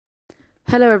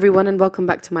Hello everyone and welcome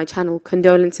back to my channel.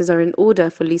 Condolences are in order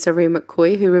for LisaRaye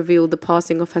McCoy, who revealed the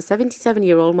passing of her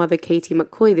 77-year-old mother Katie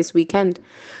McCoy this weekend.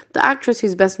 The actress,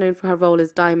 who's best known for her role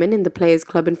as Diamond in The Players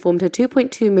Club, informed her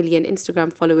 2.2 million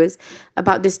Instagram followers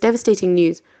about this devastating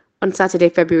news on Saturday,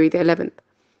 February the 11th.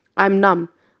 "I'm numb.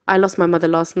 I lost my mother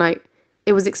last night.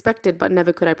 It was expected, but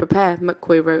never could I prepare,"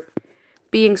 McCoy wrote.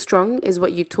 "Being strong is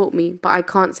what you taught me, but I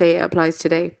can't say it applies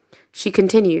today." She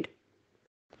continued,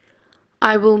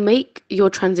 "I will make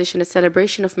your transition a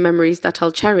celebration of memories that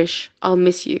I'll cherish. I'll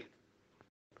miss you."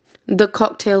 The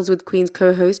Cocktails with Queen's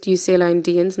co-host Celine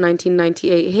Dion's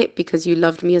 1998 hit "Because You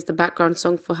Loved Me" as the background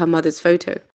song for her mother's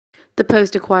photo. The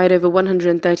post acquired over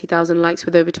 130,000 likes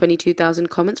with over 22,000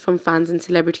 comments from fans and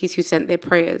celebrities who sent their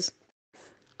prayers.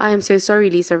 "I am so sorry,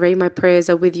 LisaRaye. My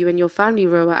prayers are with you and your family,"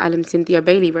 rower alum Cynthia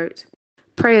Bailey wrote.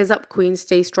 "Prayers up, Queen.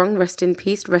 Stay strong. Rest in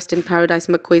peace. Rest in paradise,"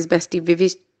 McCoy's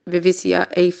bestie Vivicia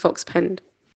A. Fox penned.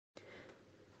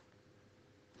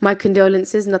 "My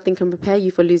condolences. Nothing can prepare you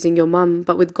for losing your mum,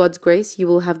 but with God's grace, you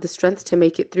will have the strength to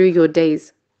make it through your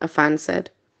days," a fan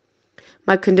said.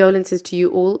 "My condolences to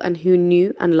you all and who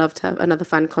knew and loved her," another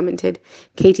fan commented.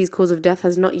 Katie's cause of death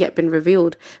has not yet been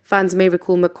revealed. Fans may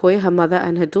recall McCoy, her mother,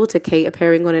 and her daughter Kate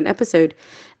appearing on an episode,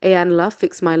 Ayan La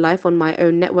Fixed My Life, on My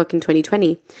Own Network in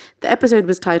 2020. The episode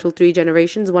was titled Three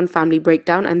Generations, One Family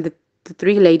Breakdown, and the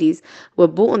three ladies were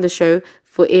brought on the show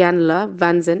for Ayan La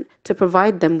Vanzant to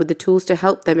provide them with the tools to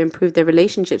help them improve their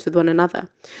relationships with one another.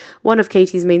 One of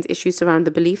Katie's main issues surround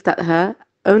the belief that her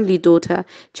only daughter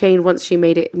changed once she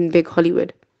made it in big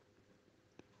Hollywood.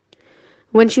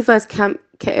 "When she first come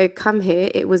here,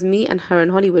 it was me and her in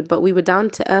Hollywood, but we were down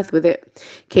to earth with it,"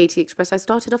 Katie expressed. "I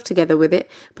started off together with it,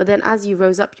 but then as you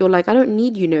rose up, you're like, I don't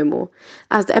need you no more."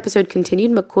 As the episode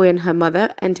continued, McCoy and her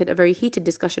mother entered a very heated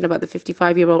discussion about the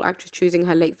 55-year-old actress choosing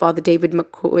her late father, David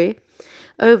McCoy,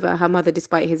 over her mother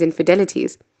despite his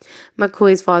infidelities.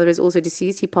 McCoy's father is also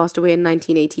deceased. He passed away in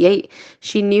 1988.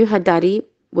 "She knew her daddy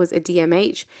was a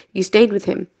DMH. You stayed with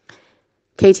him,"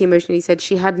 Katie emotionally said.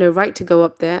 "She had no right to go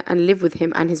up there and live with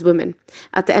him and his women."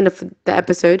 At the end of the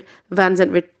episode, Van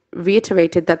Zandt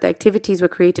reiterated that the activities were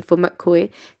created for McCoy,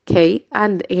 Kay,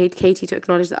 and Katie to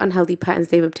acknowledge the unhealthy patterns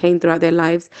they've obtained throughout their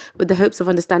lives with the hopes of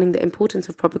understanding the importance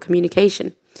of proper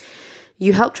communication.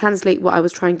 "You helped translate what I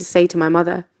was trying to say to my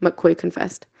mother," McCoy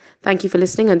confessed. Thank you for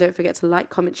listening, and don't forget to like,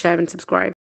 comment, share, and subscribe.